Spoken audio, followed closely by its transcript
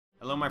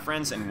Hello my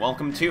friends, and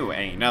welcome to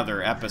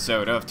another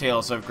episode of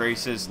Tales of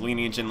Grace's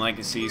Lineage and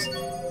Legacies.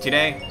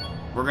 Today,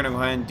 we're gonna go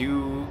ahead and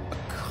do a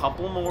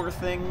couple more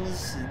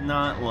things,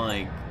 not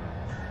like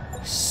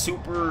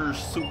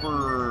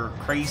super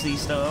crazy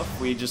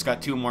stuff. We just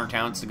got 2 more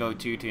towns to go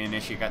to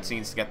initiate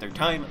cutscenes to get their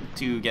time,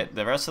 to get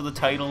the rest of the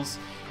titles,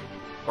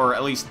 or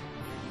at least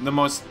the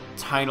most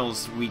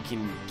titles we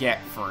can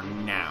get for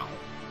now.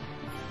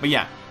 But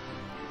yeah,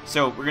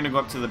 so we're gonna go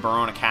up to the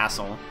Barona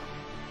Castle.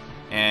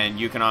 And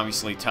you can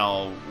obviously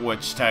tell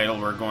which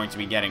title we're going to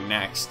be getting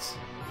next,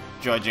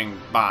 judging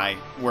by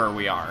where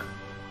we are.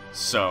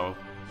 So,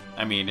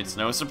 I mean, it's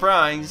no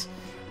surprise.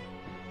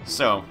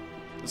 So,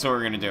 that's what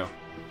we're going to do.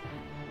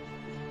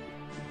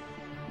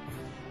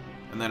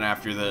 And then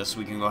after this,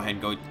 we can go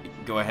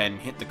ahead and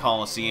hit the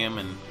coliseum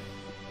and,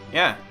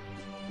 yeah,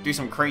 do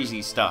some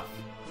crazy stuff.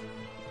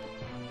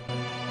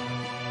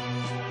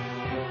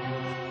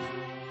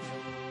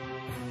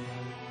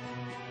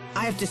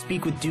 I have to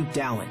speak with Duke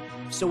Dallin.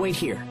 So wait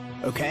here,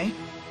 okay?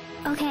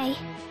 Okay.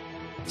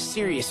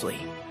 Seriously,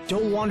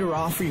 don't wander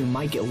off or you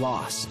might get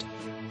lost.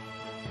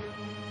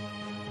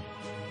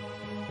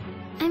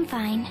 I'm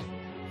fine.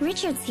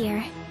 Richard's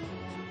here.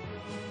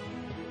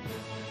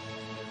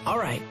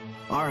 Alright.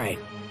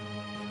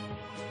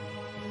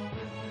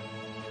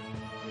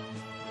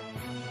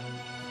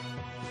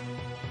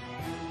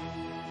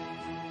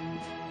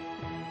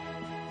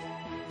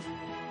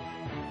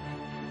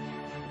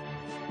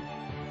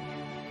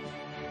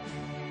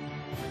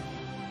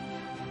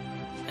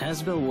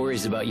 Asbel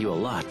worries about you a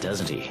lot,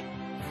 doesn't he?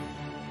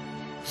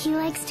 He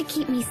likes to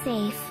keep me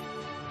safe.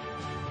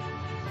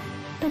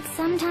 But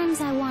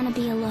sometimes I want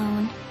to be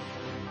alone.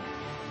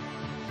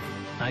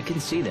 I can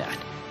see that.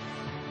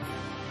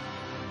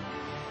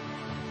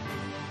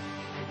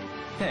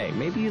 Hey,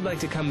 maybe you'd like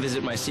to come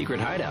visit my secret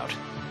hideout.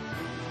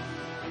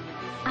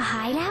 A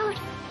hideout?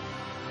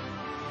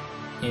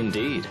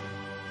 Indeed.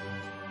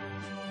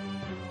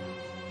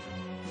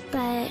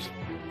 But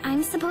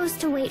I'm supposed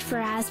to wait for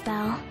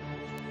Asbel.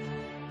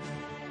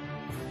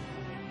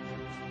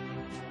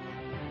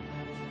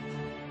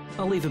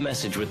 I'll leave a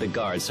message with the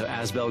guard so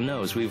Asbel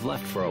knows we've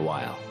left for a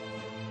while.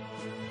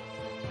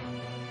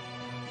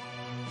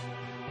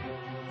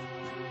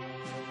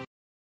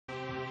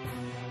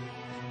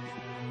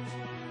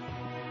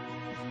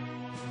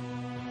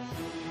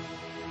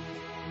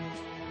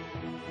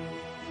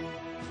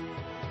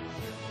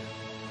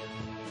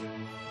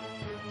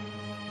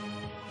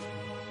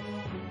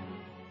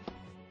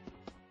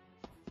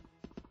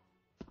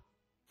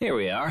 Here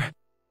we are.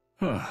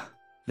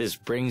 This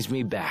brings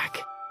me back.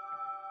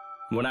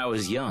 When I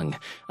was young,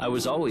 I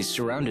was always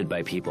surrounded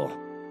by people.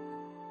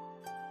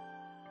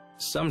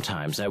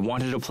 Sometimes I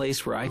wanted a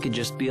place where I could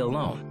just be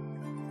alone.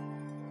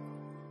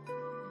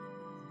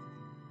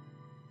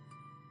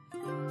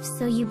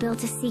 So you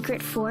built a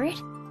secret fort?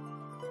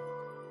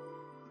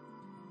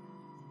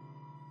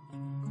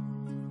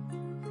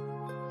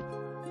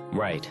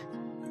 Right.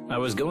 I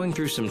was going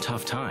through some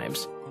tough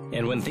times,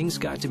 and when things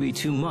got to be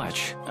too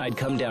much, I'd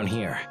come down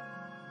here.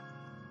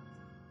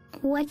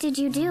 What did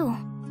you do?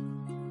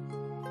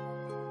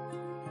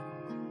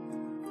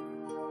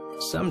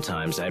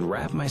 Sometimes I'd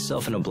wrap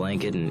myself in a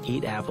blanket and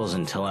eat apples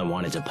until I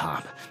wanted to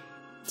pop.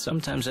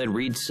 Sometimes I'd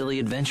read silly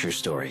adventure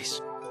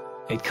stories.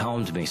 It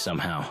calmed me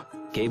somehow,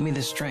 gave me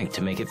the strength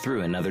to make it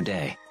through another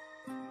day.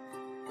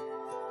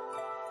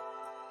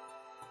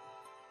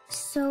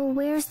 So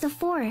where's the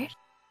fort?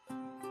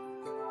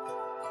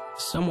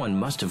 Someone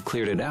must have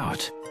cleared it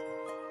out.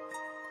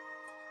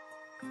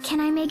 Can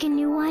I make a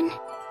new one?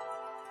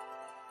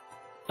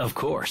 Of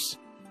course.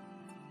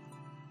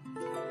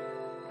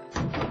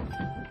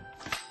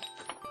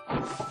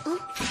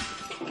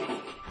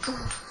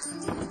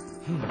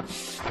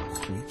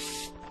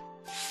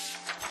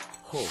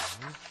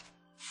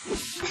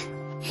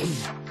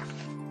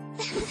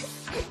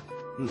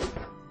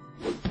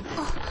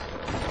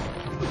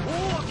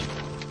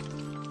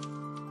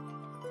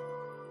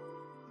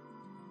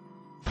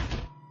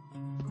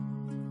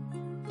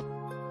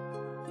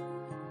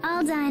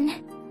 All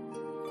done.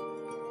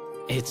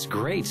 It's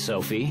great,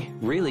 Sophie.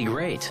 Really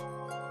great.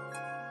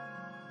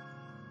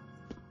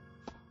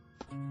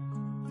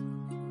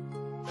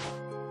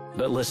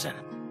 But listen.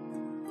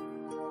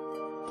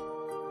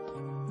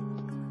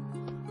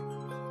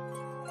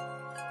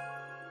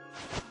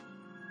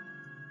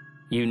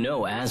 You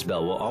know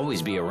Asbel will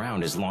always be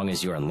around as long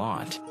as you're in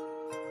Lot.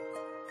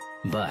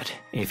 But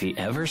if he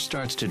ever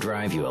starts to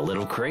drive you a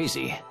little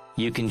crazy,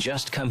 you can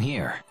just come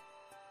here.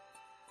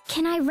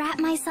 Can I wrap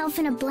myself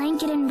in a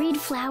blanket and read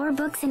flower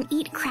books and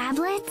eat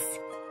crablets?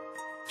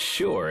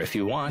 Sure, if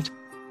you want.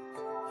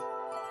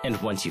 And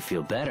once you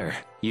feel better,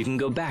 you can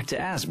go back to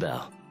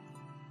Asbel.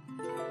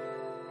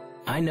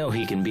 I know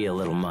he can be a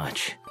little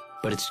much,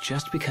 but it's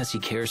just because he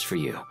cares for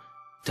you.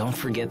 Don't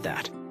forget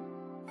that.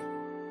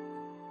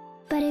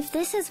 But if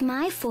this is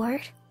my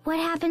fort, what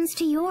happens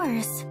to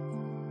yours?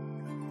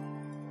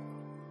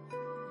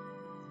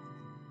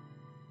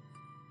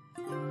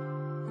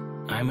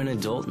 I'm an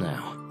adult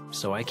now,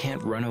 so I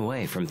can't run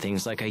away from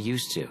things like I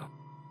used to.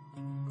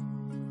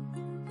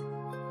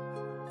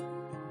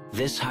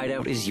 This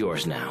hideout is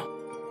yours now.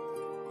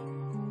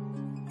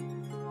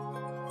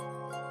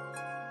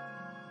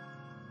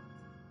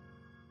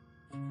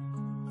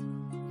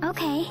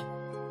 Okay.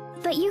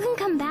 But you can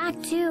come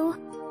back, too.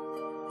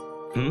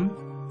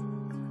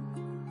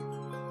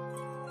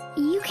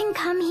 You can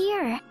come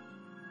here.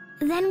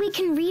 Then we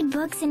can read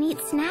books and eat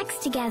snacks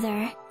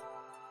together.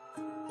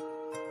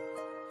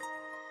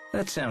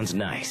 That sounds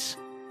nice.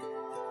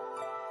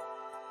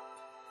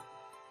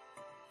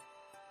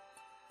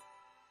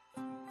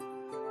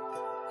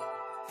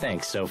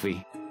 Thanks,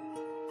 Sophie.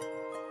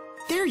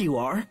 There you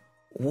are.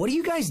 What are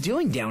you guys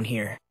doing down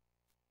here?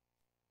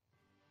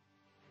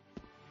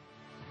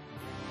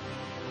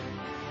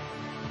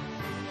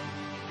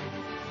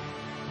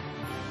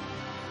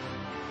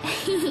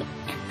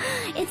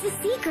 It's a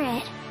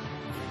secret.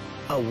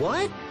 A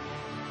what?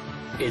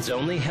 It's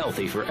only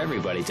healthy for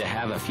everybody to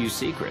have a few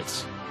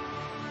secrets.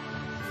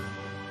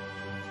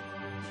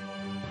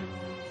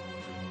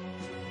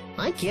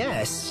 I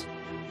guess.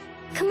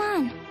 Come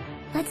on,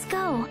 let's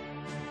go.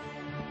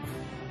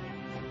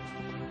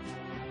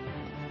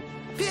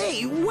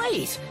 Hey,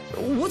 wait!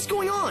 What's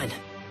going on?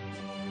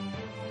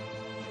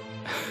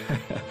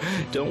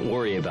 Don't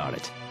worry about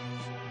it.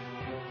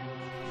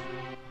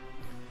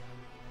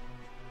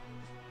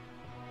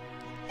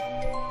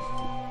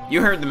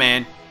 You heard the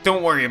man.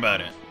 Don't worry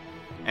about it.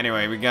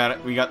 Anyway, we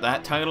got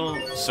that title.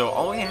 So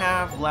all we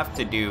have left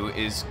to do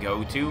is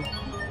go to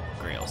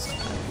Grail's.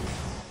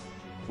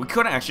 We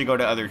could actually go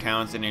to other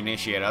towns and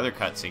initiate other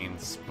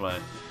cutscenes, but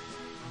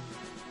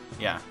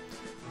yeah.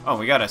 Oh,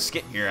 we got a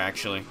skit here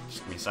actually.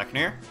 Just give me a second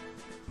here.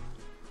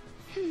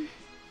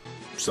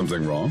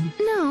 Something wrong?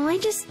 No, I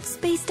just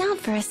spaced out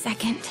for a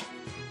second.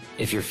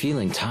 If you're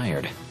feeling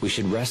tired, we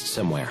should rest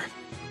somewhere.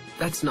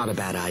 That's not a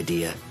bad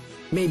idea.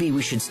 Maybe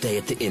we should stay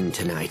at the inn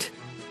tonight.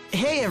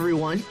 Hey,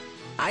 everyone.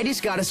 I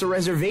just got us a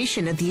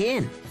reservation at the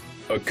inn.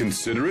 A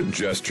considerate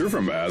gesture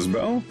from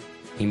Asbel?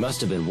 He must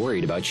have been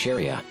worried about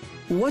Sharia.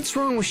 What's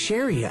wrong with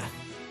Sharia?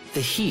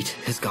 The heat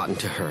has gotten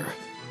to her,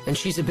 and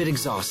she's a bit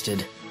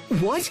exhausted.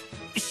 What?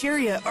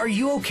 Sharia, are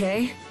you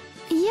okay?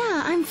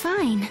 Yeah, I'm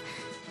fine.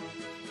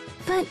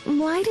 But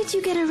why did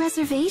you get a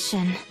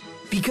reservation?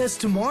 Because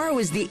tomorrow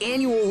is the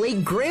annual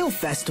Lake Grail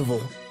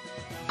Festival.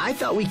 I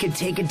thought we could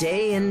take a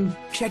day and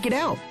check it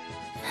out.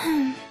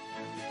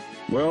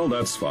 Well,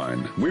 that's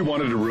fine. We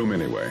wanted a room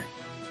anyway.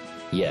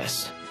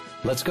 Yes.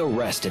 Let's go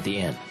rest at the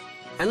inn.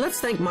 And let's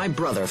thank my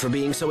brother for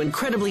being so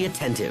incredibly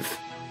attentive.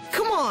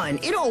 Come on,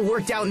 it all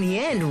worked out in the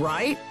end,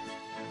 right?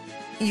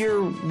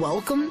 You're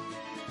welcome?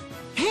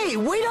 Hey,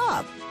 wait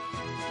up!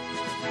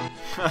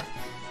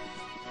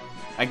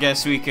 I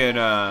guess we could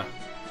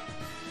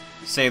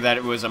say that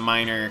it was a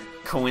minor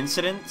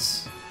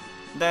coincidence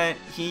that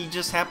he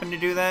just happened to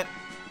do that.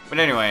 But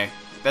anyway,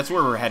 that's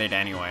where we're headed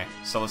anyway,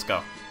 so let's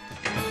go.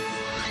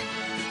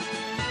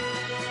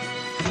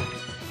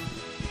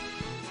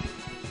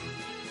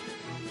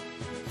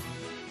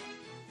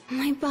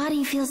 My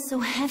body feels so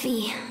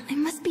heavy. I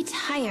must be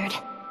tired.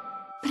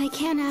 But I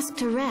can't ask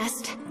to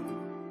rest.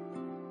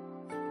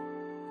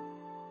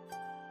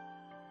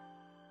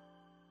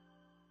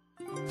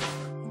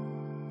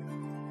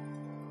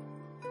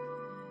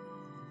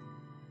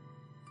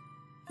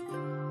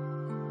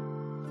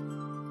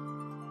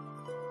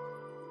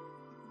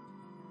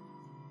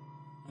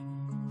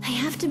 I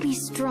have to be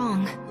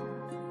strong.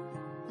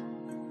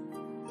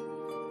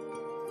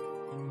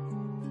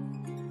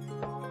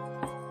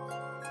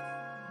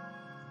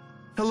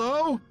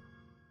 Hello?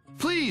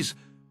 Please,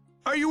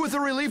 are you with a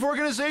relief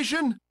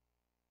organization?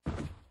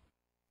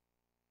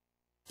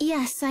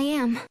 Yes, I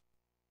am.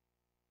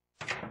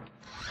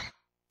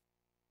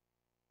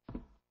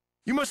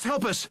 You must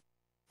help us.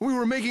 We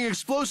were making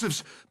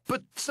explosives,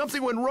 but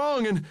something went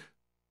wrong and...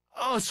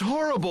 oh, it's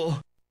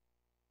horrible.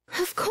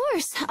 Of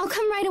course, I'll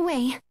come right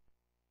away.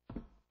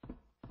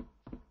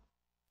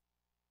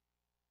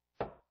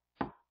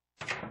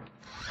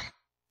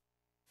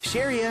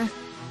 Sharia?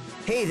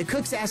 Hey, the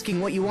cook's asking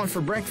what you want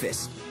for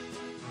breakfast.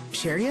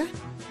 Sharia?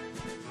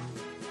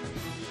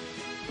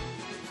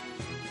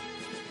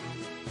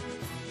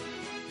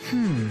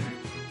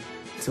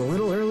 It's a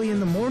little early in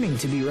the morning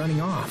to be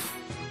running off.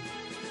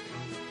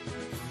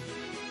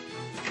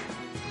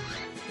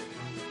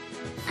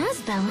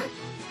 Asbel.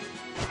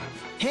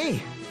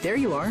 Hey, there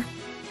you are.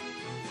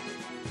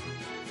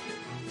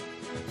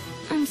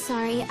 I'm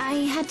sorry, I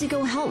had to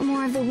go help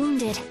more of the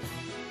wounded.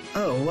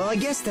 Oh, well, I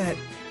guess that...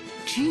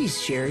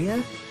 Geez,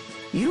 Sharia,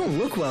 you don't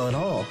look well at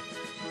all.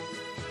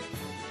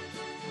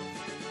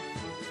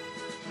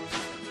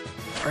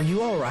 Are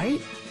you all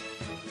right?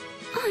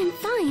 Oh, I'm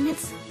fine.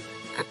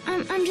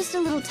 I'm just a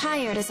little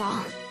tired is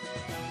all.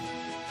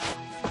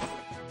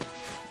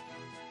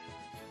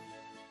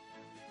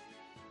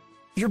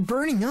 You're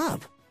burning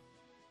up.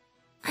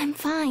 I'm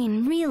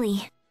fine,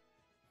 really.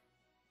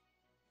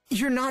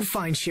 You're not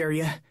fine,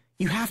 Sharia.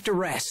 You have to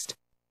rest.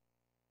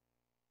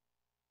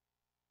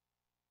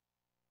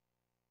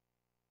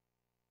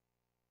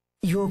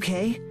 You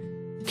okay?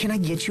 Can I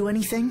get you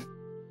anything?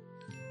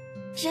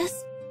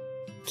 Just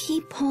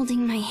keep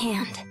holding my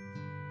hand.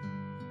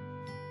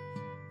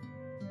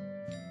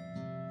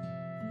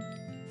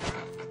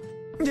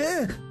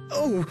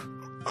 Oh,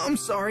 I'm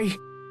sorry.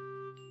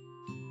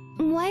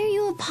 Why are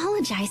you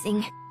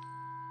apologizing?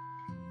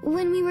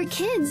 When we were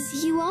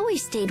kids, you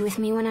always stayed with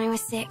me when I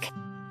was sick.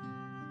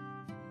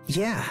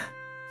 Yeah,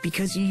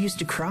 because you used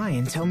to cry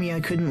and tell me I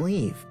couldn't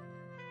leave.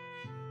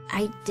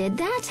 I did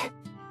that?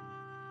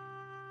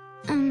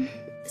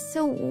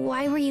 So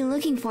why were you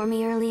looking for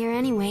me earlier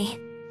anyway?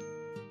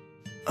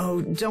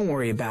 Oh, don't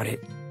worry about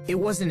it. It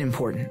wasn't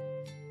important.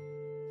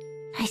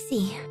 I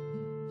see.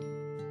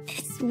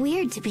 It's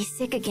weird to be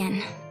sick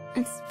again.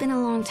 It's been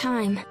a long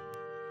time.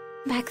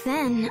 Back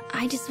then,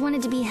 I just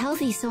wanted to be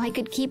healthy so I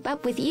could keep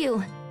up with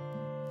you.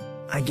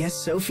 I guess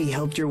Sophie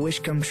helped your wish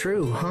come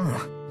true,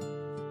 huh?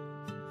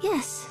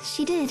 Yes,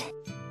 she did.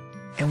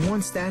 And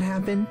once that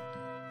happened,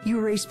 you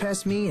raced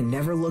past me and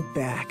never looked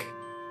back.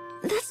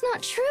 That's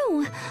not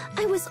true.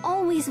 I was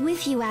always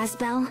with you,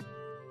 Asbel.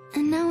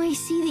 And now I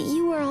see that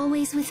you are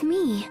always with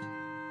me.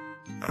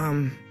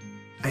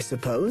 I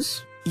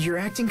suppose? You're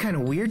acting kind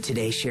of weird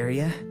today,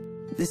 Sheria.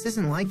 This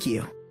isn't like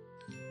you.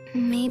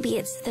 Maybe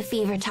it's the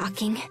fever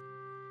talking.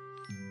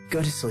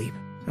 Go to sleep,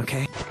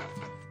 okay?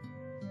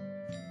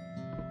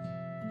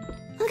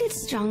 I'll get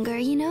stronger,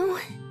 you know?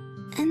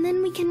 And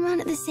then we can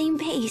run at the same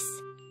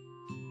pace.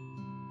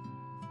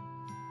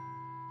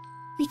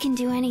 We can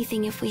do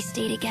anything if we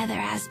stay together,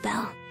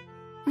 Asbel.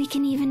 We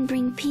can even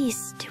bring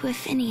peace to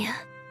Affinia.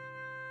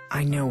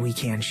 I know we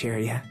can,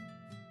 Sheria.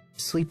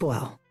 Sleep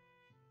well.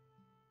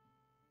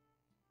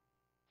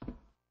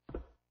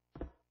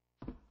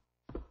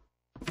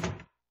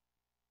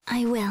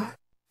 I will.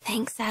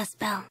 Thanks,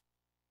 Asbel.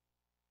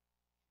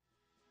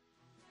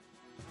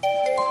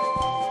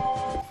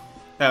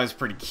 That was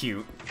pretty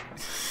cute.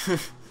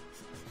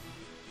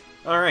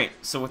 Alright,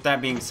 so with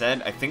that being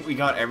said, I think we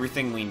got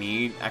everything we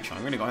need. Actually,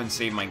 I'm going to go ahead and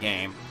save my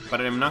game.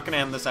 But I'm not going to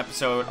end this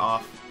episode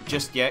off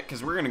just yet,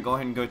 because we're going to go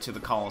ahead and go to the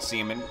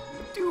Coliseum and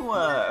do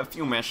a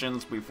few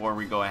missions before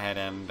we go ahead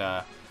and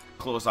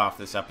close off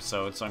this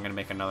episode. So I'm going to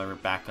make another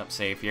backup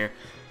save here.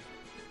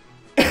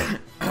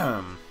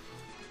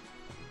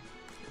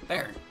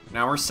 There.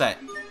 Now we're set.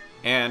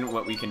 And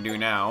what we can do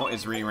now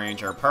is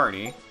rearrange our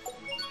party.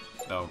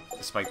 Though,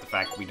 despite the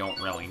fact we don't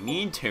really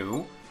need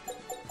to.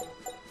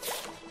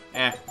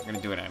 We're gonna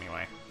do it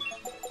anyway.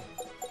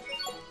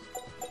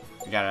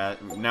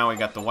 Now we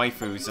got the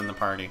waifus in the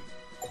party.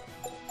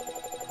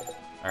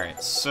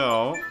 Alright,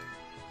 so...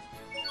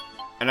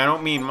 And I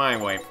don't mean my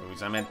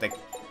waifus, I meant the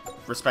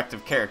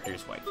respective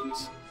characters'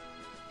 waifus.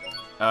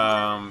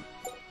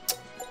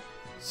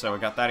 So we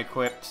got that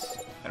equipped.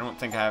 I don't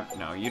think I have...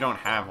 No, you don't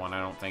have one, I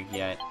don't think,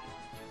 yet.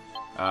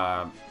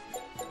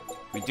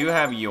 We do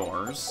have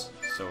yours,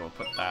 so we'll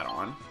put that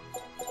on.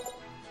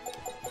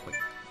 We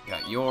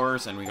got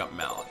yours, and we got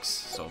Malik's,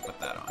 so we'll put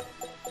that on.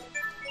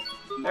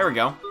 There we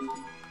go.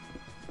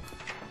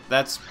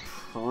 That's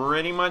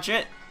pretty much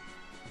it.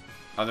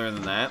 Other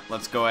than that,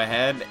 let's go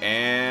ahead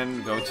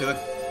and go to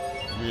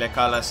the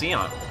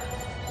Coliseum.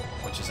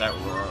 Which is that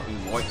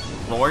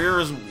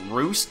Warrior's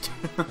Roost?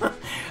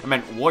 I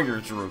meant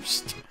Warrior's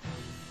Roost.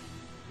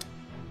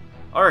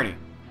 Alrighty,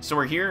 so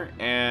we're here,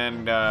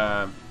 and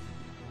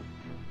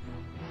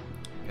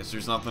guess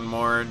there's nothing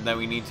more that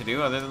we need to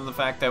do other than the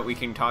fact that we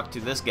can talk to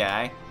this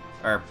guy,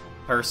 or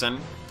person.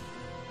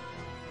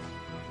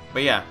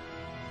 But yeah,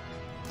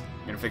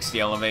 I'm gonna fix the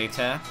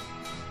elevator.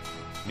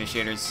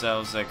 Initiate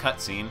ourselves a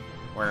cutscene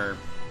where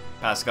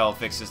Pascal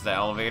fixes the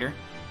elevator.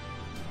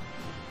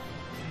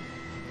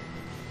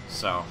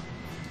 So,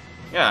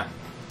 yeah,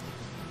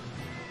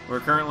 we're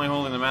currently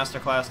holding the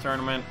Masterclass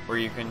tournament where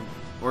you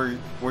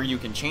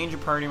can change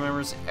your party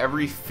members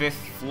every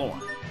 5th floor.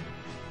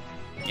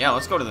 Yeah,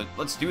 let's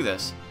do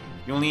this.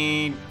 You'll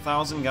need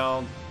 1,000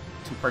 gold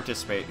to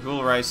participate. Who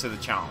will rise to the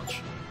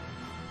challenge?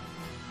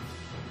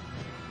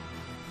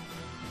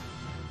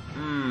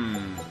 You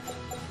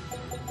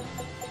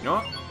know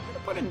what? I'm gonna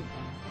put in...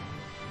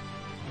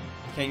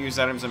 Can't use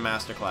items in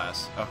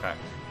Masterclass. Okay.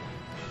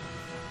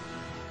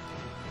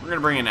 We're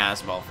gonna bring in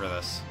Asbel for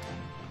this.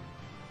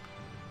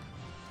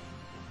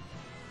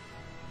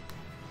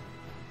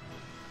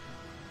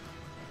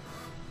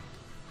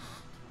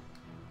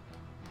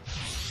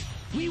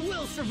 We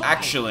will survive.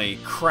 Actually,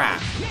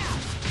 crap.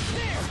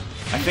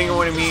 I think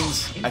what it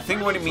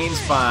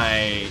means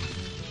by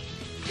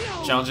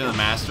challenging the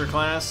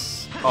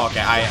Masterclass. Oh,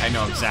 okay, I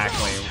know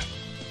exactly.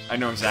 I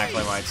know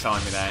exactly why it's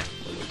telling me that.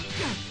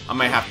 I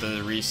might have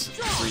to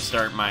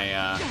restart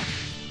my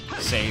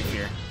save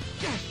here.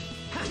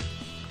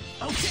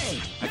 Okay.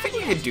 I think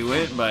we could do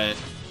it, but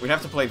we'd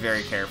have to play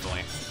very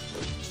carefully.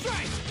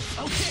 Strike.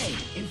 Okay.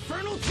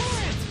 Infernal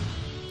torrent.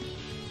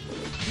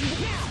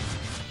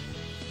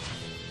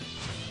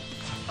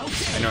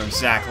 Okay. I know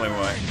exactly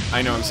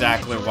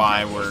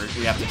why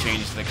we have to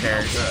change the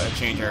character,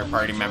 change our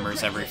party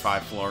members every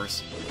 5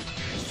 floors.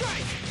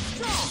 Strike.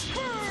 Draw.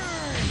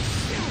 Burn.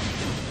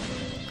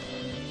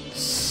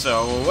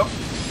 So,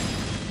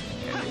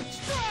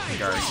 Strike.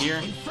 guard here.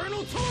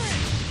 Infernal torrent.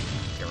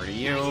 Get rid of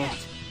you.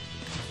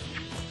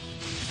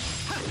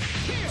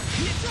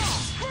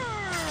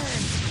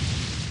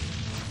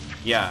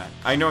 Yeah,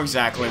 I know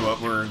exactly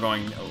what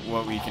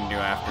what we can do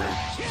after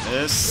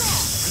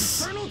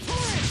this. Infernal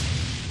torrent!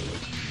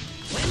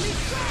 When we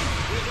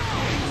strike, we go!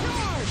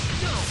 Charge!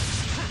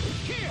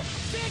 Here,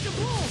 stand to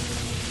pull!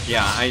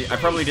 Yeah, I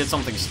probably did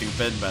something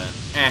stupid, but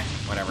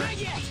whatever. Not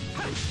yet!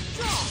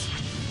 Draw!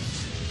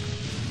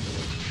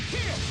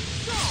 Here,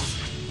 draw!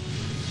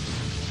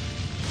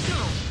 Go!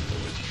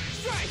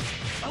 Strike!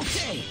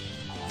 Okay!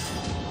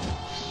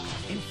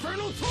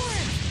 Infernal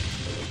torrent!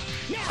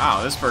 Yeah.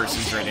 Wow, this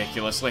person's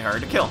ridiculously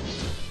hard to kill.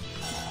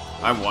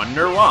 I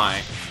wonder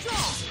why.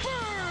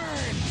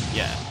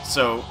 Yeah,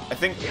 so I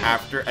think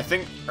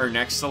our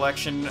next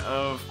selection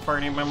of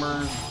party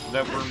member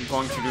that we're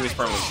going to do is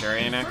probably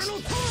Sherry next.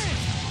 Okay,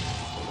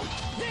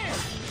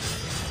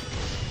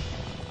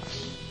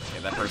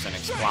 that person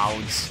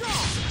explodes.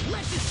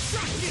 Let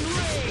destruction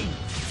reign!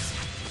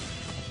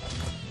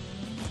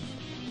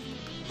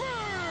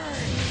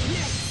 Burn!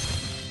 Yes!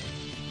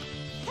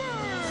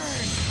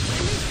 Burn!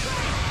 Let me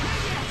strike!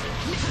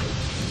 Not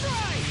yet!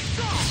 Strike!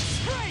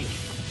 Strike!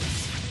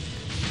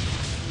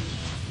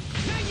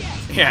 Not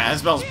yet! Yeah,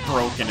 Asbel's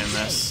broken in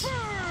this.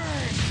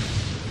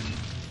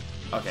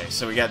 Okay,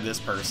 so we got this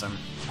person.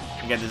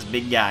 We got this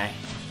big guy.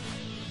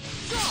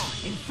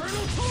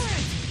 Infernal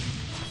torrent!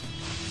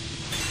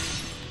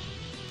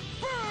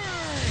 Burn!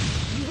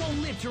 You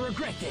won't live to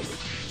regret this.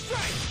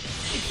 Strike!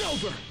 It's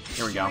over.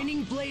 Here we go.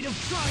 Shining blade of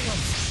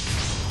triumph.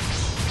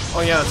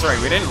 Oh yeah, that's right.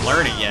 We didn't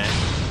learn it yet,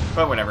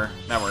 but whatever.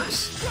 That works.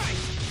 Strike!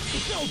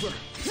 It's over.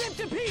 Rip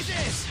to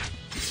pieces.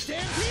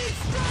 Stampede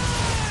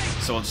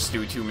strike! So we'll just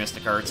do 2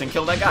 Mystic Arts and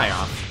kill that guy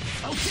off.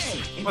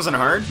 Okay. Wasn't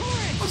hard.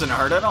 Wasn't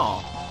hard at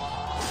all.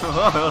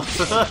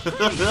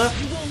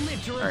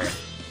 Alright.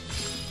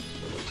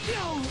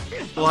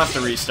 We'll have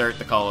to restart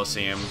the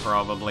Coliseum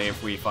probably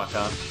if we fuck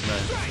up,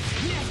 but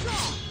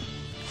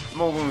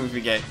well, when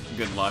we get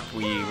good luck,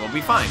 we will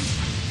be fine.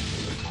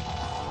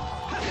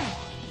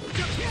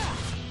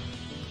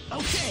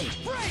 Okay,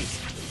 break!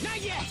 Not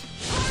yet!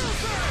 Final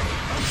burn!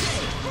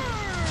 Okay,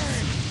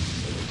 burn!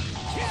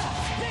 Yeah,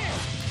 there!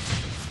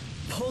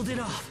 Pulled it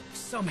off,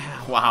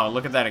 somehow. Wow,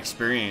 look at that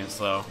experience,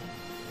 though.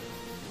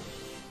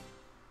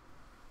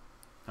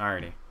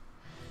 Alrighty.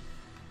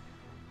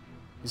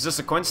 Is this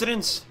a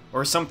coincidence?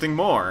 Or something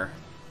more?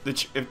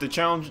 If the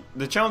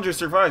challenger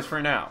survives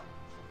for now.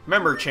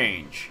 Member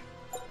change.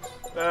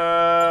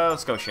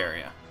 Let's go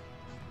Sharia.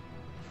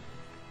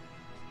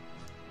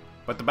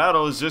 But the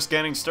battle is just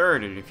getting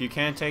started. If you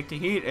can't take the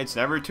heat, it's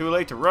never too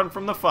late to run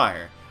from the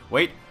fire.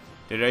 Wait,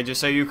 did I just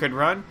say you could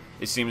run?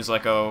 It seems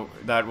like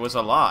that was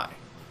a lie.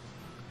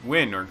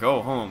 Win or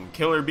go home.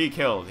 Kill or be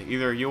killed.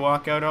 Either you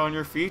walk out on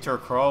your feet or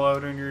crawl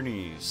out on your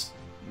knees.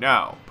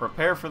 Now,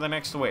 prepare for the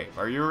next wave.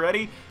 Are you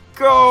ready?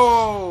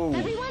 Go!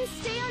 Everyone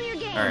stay on your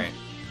game. Alright.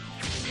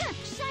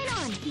 Shine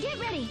on. Get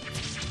ready.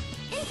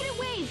 Infinite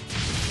wave.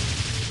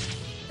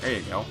 There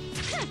you go.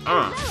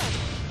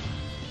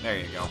 There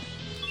you go.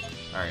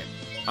 Alright.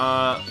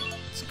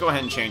 Let's go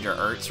ahead and change our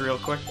arts real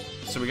quick.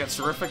 So we got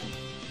Seraphic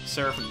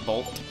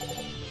Bolt.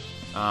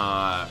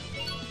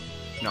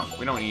 No,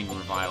 we don't need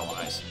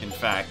Revitalize. In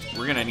fact,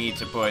 we're gonna need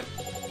to put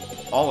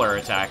all our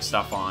attack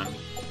stuff on.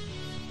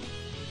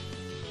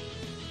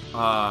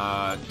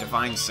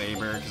 Divine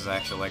Saber, because I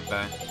actually like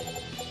that.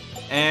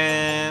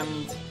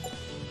 And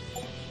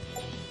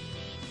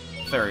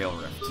Ethereal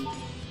Rift.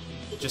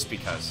 Just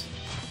because.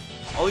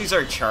 All these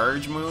are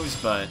charge moves,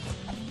 but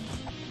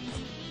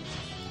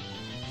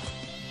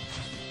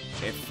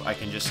if I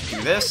can just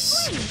do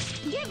this.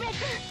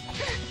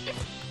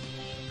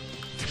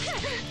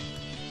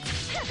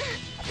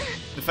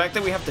 The fact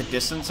that we have to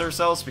distance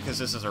ourselves because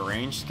this is a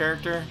ranged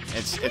character,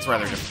 it's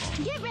rather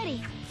difficult. Get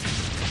ready.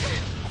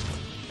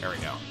 There we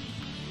go.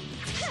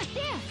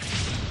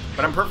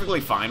 But I'm perfectly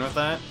fine with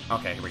that.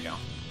 Okay, here we go.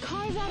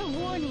 Carve out a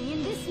warning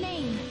in this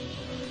name.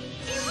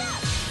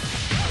 Erupt!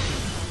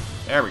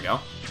 There we go.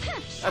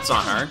 That's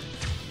not hard.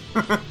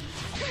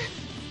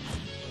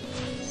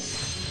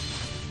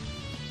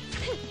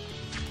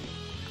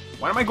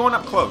 Why am I going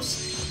up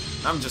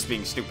close? I'm just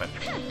being stupid.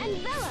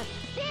 Envelop!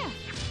 There!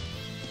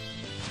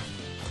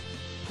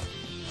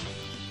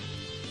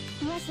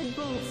 Blessed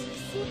bolts.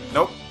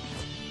 Nope.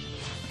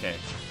 Okay.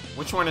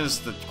 Which one is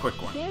the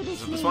quick one?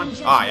 Is it this one?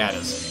 Judgment. Ah, yeah, it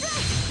is.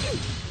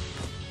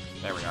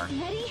 There we are.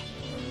 Ready?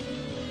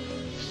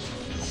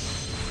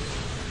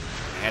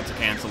 I had to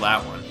cancel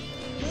that one.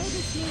 Bear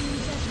this name in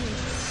judgment.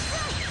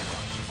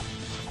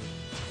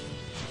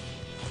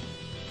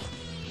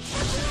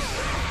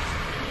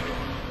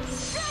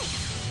 Strike!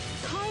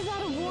 Carve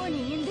out a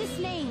warning in this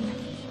name.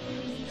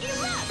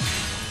 Erupt!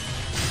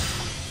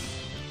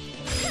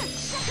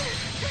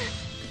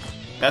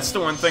 That's the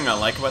one thing I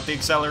like about the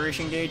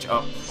acceleration gauge.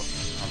 Oh,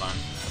 hold on.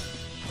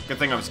 Good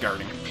thing I was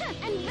guarding.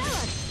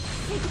 Envelop!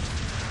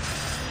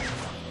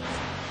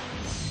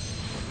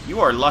 You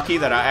are lucky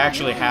that I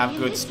actually have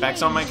good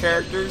specs on my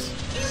characters.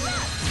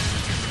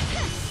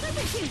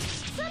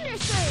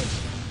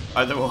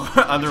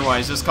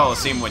 Otherwise, this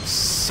Coliseum would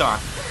suck.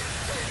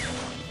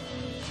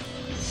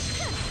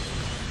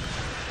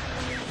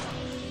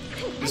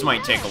 This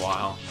might take a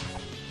while.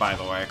 by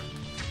the way,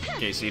 in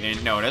case you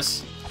didn't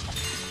notice.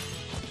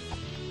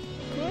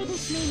 Bear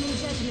this name in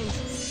judgment.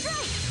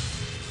 Strike!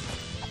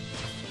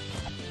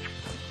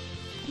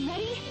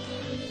 Ready?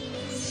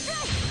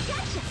 Strike!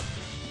 Gotcha!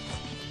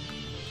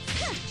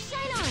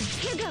 Shine on!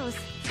 Here goes!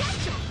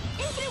 Gotcha!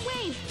 Infinite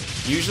wave!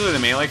 Usually the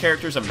melee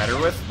characters I'm better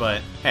with,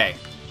 but hey,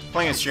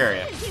 playing as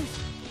Chariot.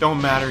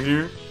 Don't matter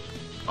here.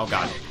 Oh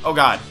god. Oh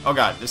god. Oh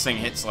god. This thing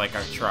hits like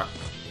our truck.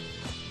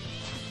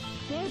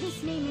 Bear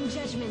this name in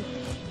judgment.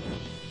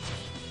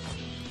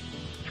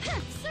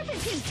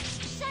 Serpent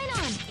tooth! Shine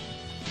on!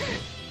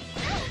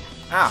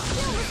 Ah.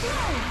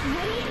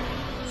 Ready?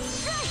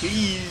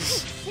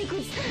 Please.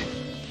 Sacred.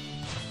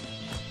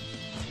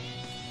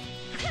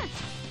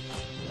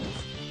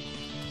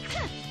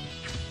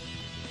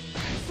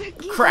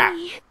 Crap.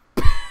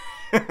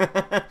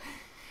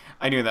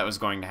 I knew that was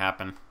going to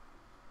happen.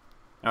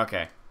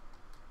 Okay.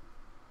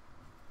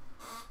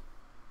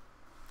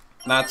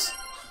 That's...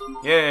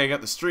 Yay, I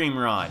got the stream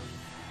rod.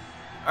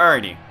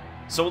 Alrighty.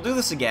 So we'll do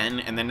this again,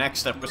 and the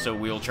next episode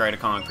we'll try to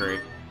conquer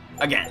it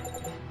again.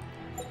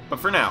 But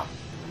for now,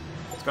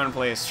 let's go and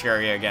play as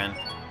Chariot again.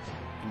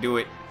 And do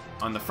it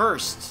on the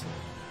first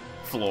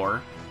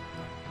floor,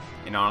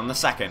 and not on the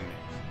second.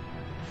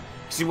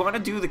 Because you want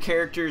to do the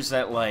characters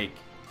that, like,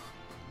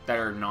 that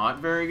are not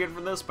very good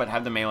for this, but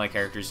have the melee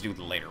characters do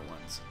the later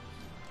ones.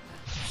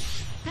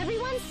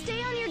 Everyone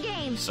stay on your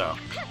game. So.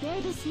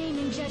 Bear this name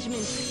in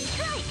judgment.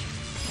 Strike!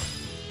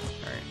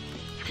 Alright.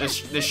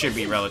 This should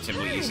be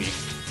relatively easy.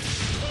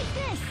 Take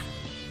this.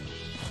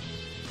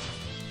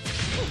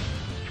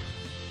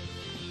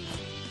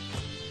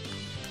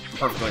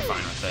 Perfectly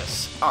fine with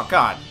this. Oh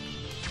god.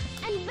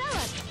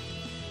 Envelop.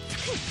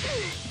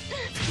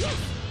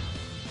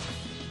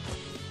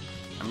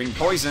 I'm being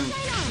poisoned.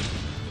 Shine on.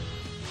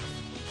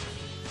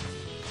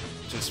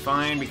 Which is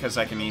fine because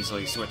I can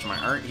easily switch my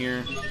art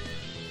here.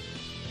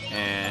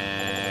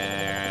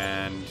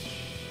 And...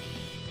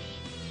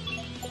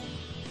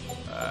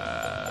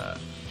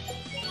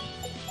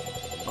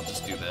 I'll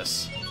just do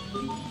this.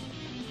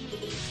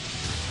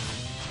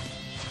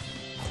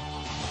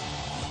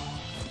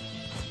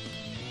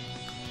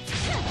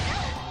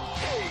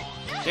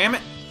 Damn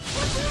it!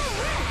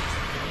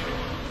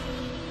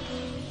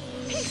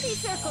 Pixie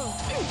circle.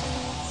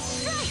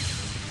 Strike.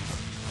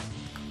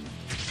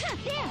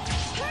 There.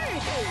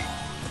 Hurt.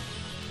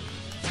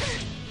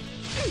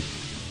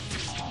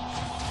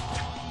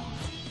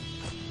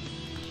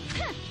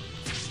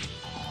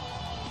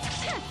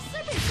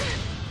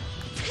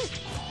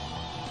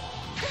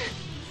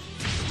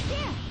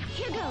 There.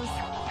 Here goes.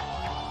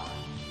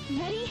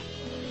 Ready?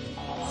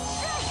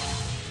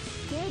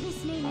 Bear this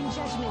name in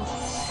judgment.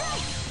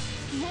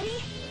 Ready?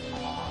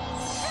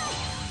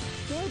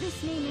 Bear this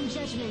name in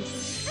judgment.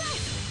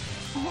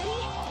 Ready?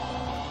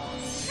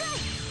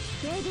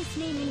 Bear this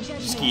name in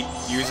judgment. Just keep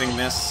using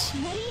this.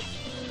 Ready?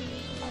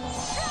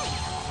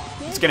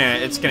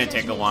 It's gonna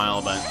take a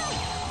while, but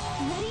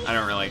I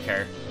don't really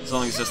care. As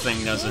long as this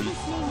thing doesn't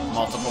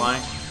multiply.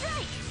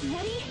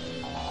 Ready?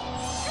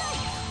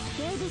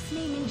 Bear this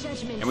name in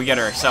judgment. And we get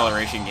our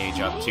acceleration gauge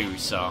up too,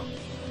 so.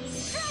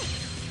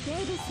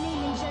 Bear this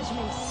name in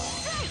judgment.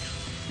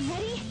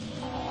 Ready?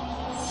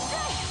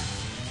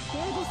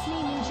 Bear this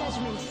name in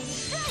judgment.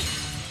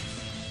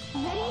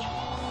 Ready?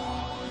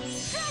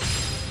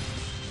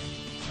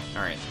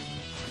 Alright.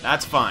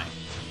 That's fine.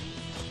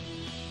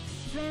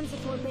 Plans of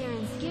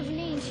forbearance. Give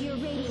name to your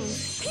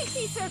radiance.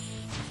 Pixie circle.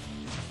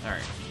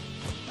 Alright.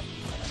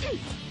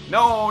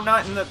 No,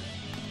 not in the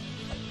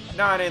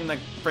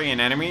friggin'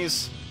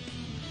 enemies.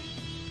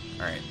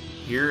 Alright.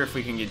 Here, if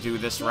we can do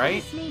this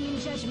right. Bear this name in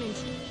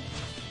judgment.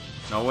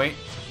 No, wait.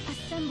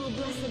 Assemble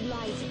blessed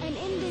light, and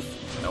in this.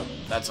 Nope,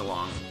 that's a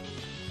long.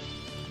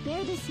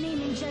 Bear this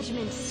name in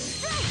judgment.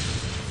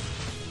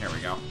 There we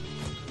go.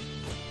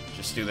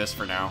 Just do this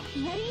for now.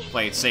 Ready?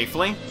 Play it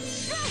safely.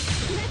 That's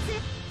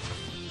it.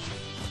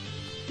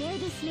 Bear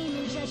this name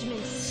in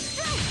judgment.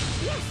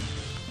 Yes.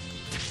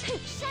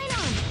 Shine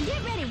on.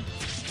 Get ready.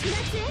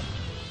 That's it.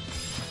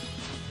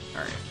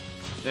 Alright.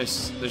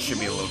 This should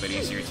be a little bit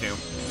easier too.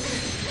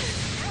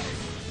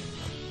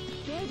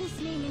 Bear this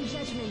name in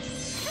judgment.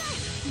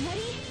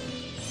 Ready?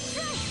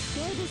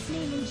 Bear this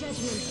name in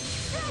judgment.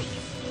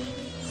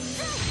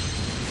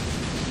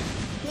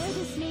 Bear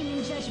this name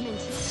in judgment.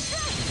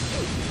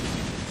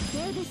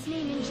 Bear this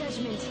name in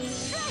judgment.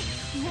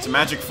 It's a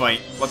magic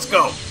fight. Let's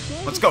go.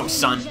 Let's go,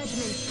 son. Bear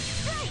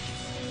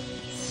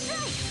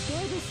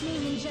this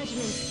name in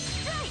judgment.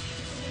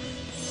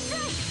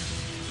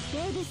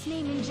 Bear this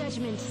name in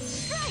judgment.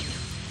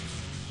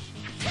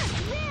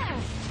 There!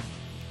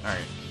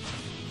 Alright.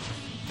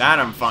 That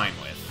I'm fine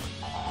with.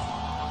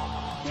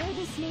 Bear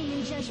this name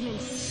in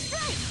judgment.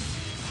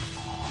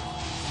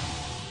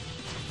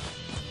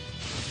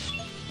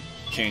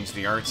 Change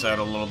the arts out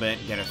a little bit,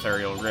 get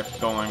Ethereal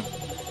Rift going.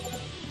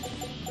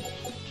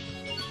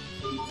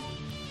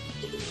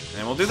 And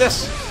then we'll do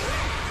this.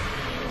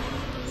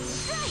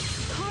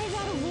 Carve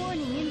out a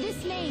warning in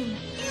this name.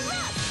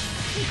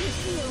 Sacred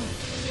seal.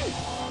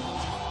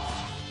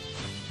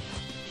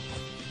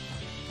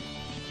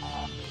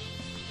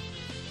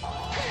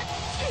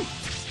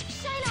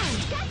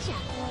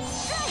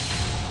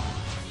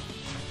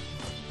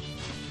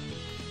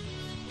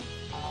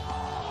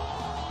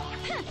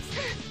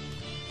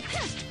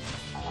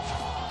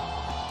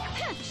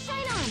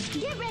 Shine on!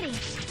 Get ready!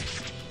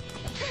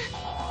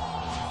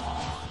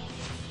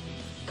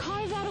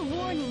 Carve out a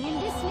warning in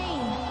this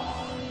name.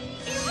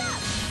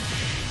 Erupt!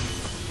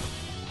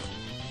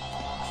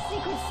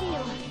 Sacred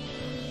seal.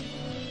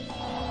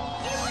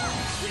 Erupt!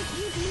 With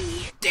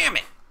me. Damn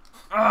it!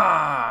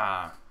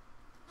 Ah!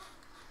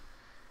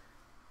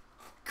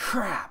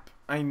 Crap!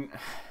 I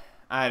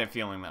had a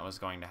feeling that was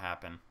going to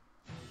happen.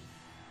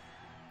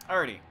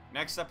 Alrighty,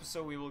 next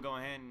episode we will go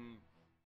ahead and